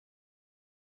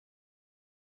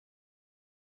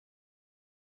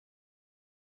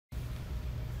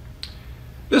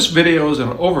This video is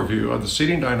an overview of the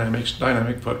Seating Dynamics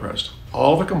dynamic footrest.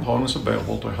 All the components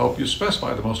available to help you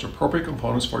specify the most appropriate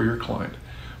components for your client.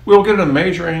 We'll get into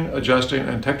measuring, adjusting,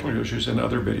 and technical issues in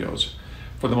other videos.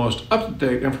 For the most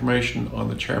up-to-date information on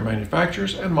the chair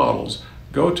manufacturers and models,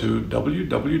 go to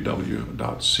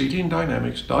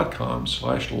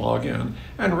www.seatingdynamics.com/login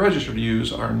and register to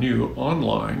use our new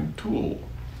online tool.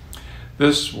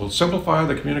 This will simplify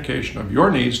the communication of your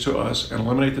needs to us and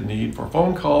eliminate the need for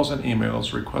phone calls and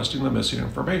emails requesting the missing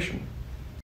information.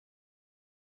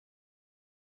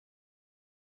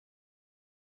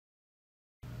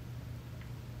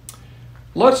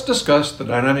 Let's discuss the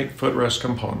dynamic footrest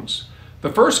components.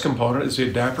 The first component is the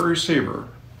adapter receiver.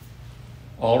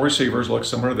 All receivers look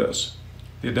similar to this.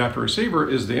 The adapter receiver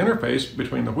is the interface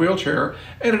between the wheelchair,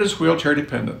 and it is wheelchair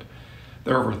dependent.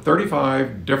 There are over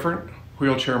 35 different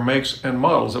wheelchair makes and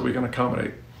models that we can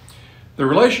accommodate. The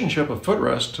relationship of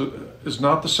footrest is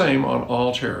not the same on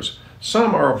all chairs.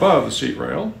 Some are above the seat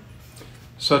rail,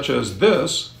 such as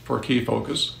this for key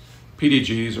focus.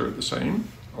 PDGs are the same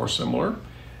or similar,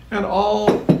 and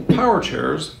all power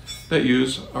chairs that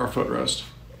use our footrest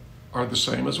are the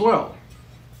same as well.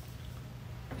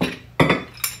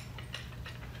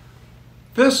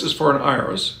 This is for an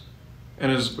Iris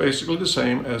and is basically the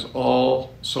same as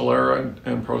all Solera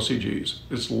and Pro CGs.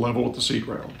 It's level with the seat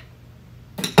rail.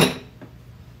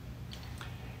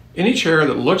 Any chair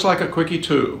that looks like a Quickie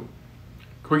 2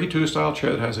 style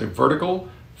chair that has a vertical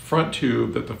front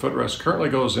tube that the footrest currently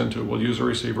goes into will use a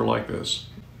receiver like this.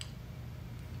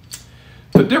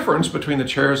 The difference between the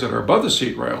chairs that are above the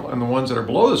seat rail and the ones that are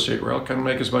below the seat rail can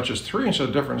make as much as 3 inches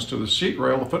of difference to the seat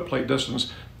rail to footplate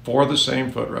distance for the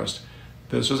same footrest.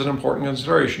 This is an important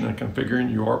consideration in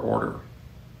configuring your order.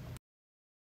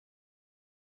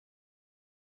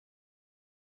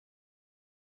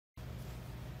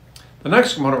 The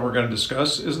next component we're going to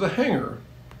discuss is the hanger.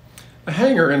 The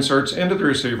hanger inserts into the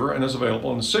receiver and is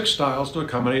available in 6 styles to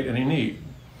accommodate any need.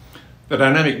 The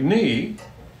dynamic knee,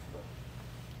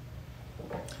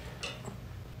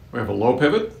 we have a low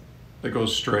pivot that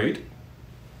goes straight.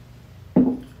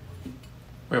 We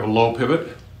have a low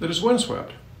pivot that is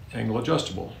windswept, angle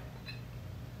adjustable.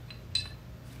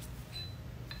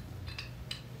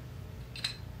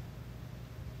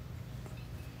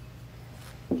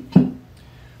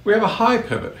 We have a high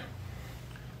pivot,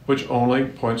 which only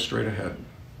points straight ahead.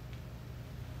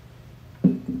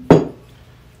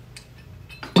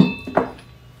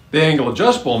 The angle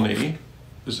adjustable knee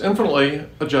is infinitely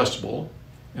adjustable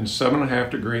in 7.5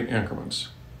 degree increments.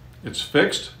 It's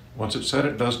fixed. Once it's set,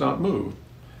 it does not move.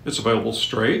 It's available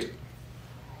straight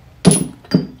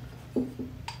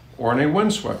or in a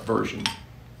windswept version.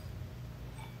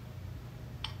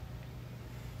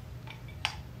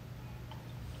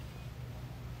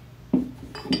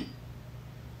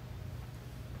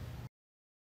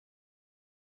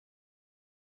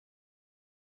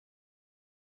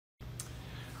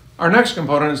 Our next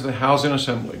component is the housing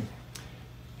assembly.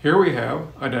 Here we have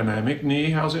a dynamic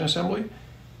knee housing assembly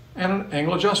and an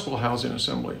angle adjustable housing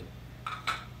assembly.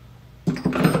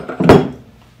 The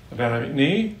dynamic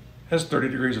knee has 30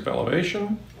 degrees of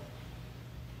elevation.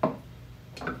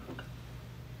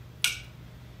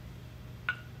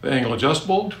 The angle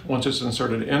adjustable, once it's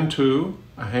inserted into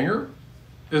a hanger,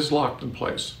 is locked in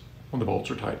place when the bolts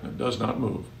are tightened. It does not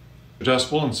move.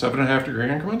 Adjustable in 7.5 degree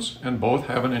increments, and both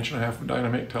have 1.5 inches of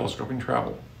dynamic telescoping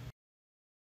travel.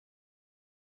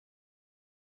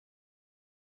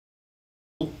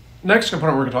 Next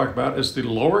component we're going to talk about is the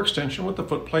lower extension with the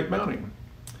footplate mounting.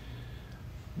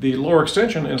 The lower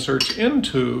extension inserts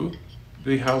into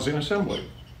the housing assembly.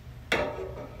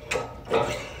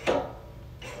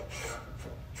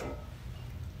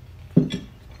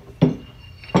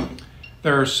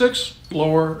 There are 6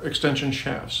 lower extension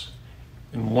shafts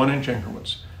in 1-inch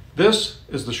increments. This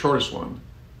is the shortest one,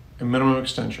 a minimum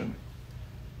extension.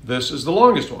 This is the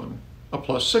longest one, a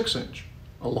 +6 inch.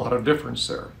 A lot of difference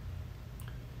there.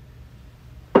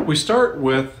 We start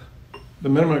with the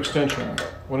minimum extension.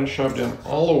 When it's shoved in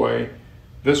all the way,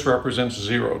 this represents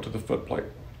 0 to the footplate.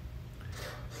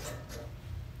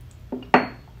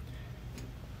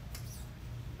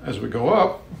 As we go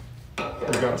up,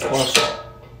 we've got a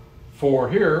 +4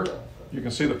 here. You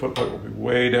can see the footplate will be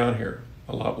way down here,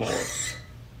 a lot lower.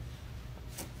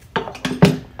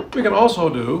 We can also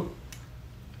do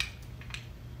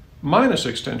minus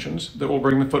extensions that will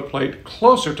bring the footplate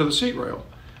closer to the seat rail.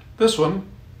 This one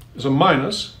is a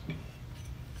minus,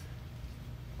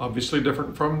 obviously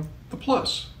different from the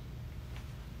plus.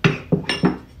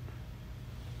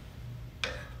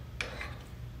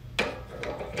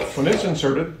 When it's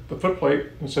inserted, the footplate,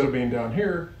 instead of being down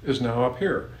here, is now up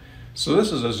here. So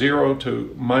this is a 0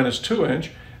 to -2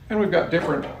 inch, and we've got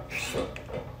different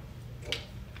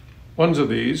ones of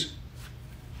these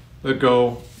that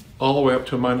go all the way up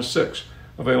to -6,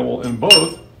 available in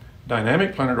both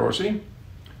dynamic plantar dorsi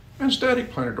and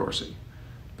static plantar dorsi.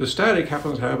 The static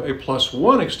happens to have a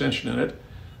 +1 extension in it,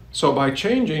 so by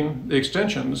changing the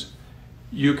extensions,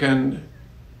 you can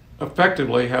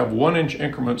effectively have 1 inch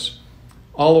increments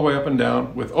all the way up and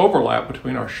down with overlap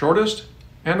between our shortest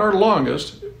and our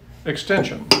longest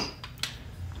extension.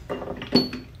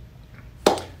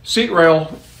 Seat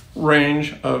rail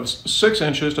range of 6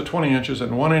 inches to 20 inches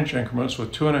in 1 inch increments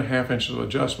with 2.5 inches of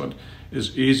adjustment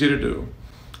is easy to do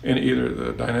in either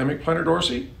the dynamic plantar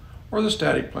dorsi or the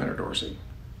static plantar dorsi.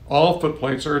 All foot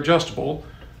plates are adjustable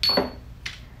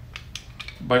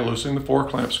by loosening the 4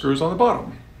 clamp screws on the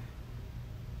bottom.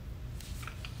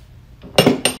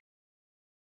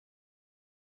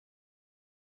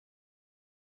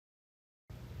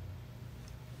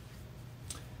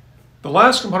 The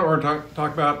last component we're going to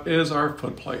talk about is our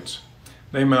foot plates.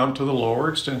 They mount to the lower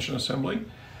extension assembly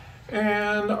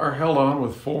and are held on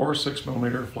with 4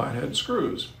 6mm flathead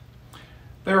screws.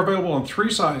 They are available in 3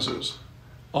 sizes,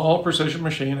 all precision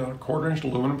machined on a 1/4 inch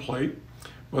aluminum plate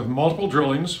with multiple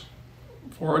drillings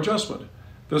for adjustment.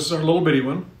 This is our little bitty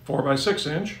one, 4 by 6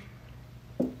 inch.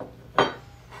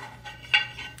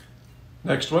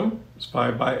 Next one is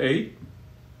 5 by 8,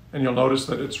 and you'll notice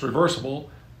that it's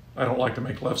reversible. I don't like to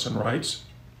make lefts and rights.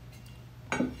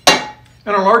 And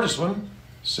our largest one,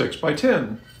 6 by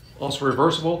 10, also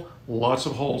reversible, lots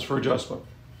of holes for adjustment.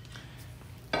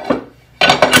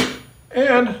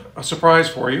 And a surprise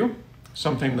for you,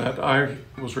 something that I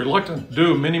was reluctant to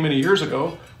do many, many years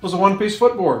ago, was a one-piece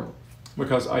footboard,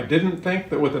 because I didn't think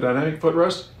that with a dynamic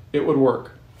footrest, it would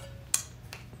work.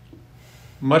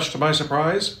 Much to my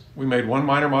surprise, we made one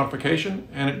minor modification,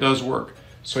 and it does work.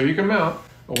 So you can mount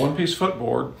a one-piece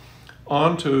footboard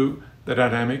onto the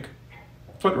dynamic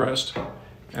footrest,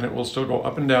 and it will still go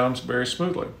up and down very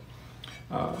smoothly.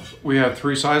 We have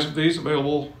 3 sizes of these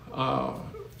available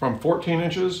from 14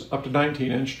 inches up to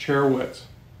 19 inch chair width.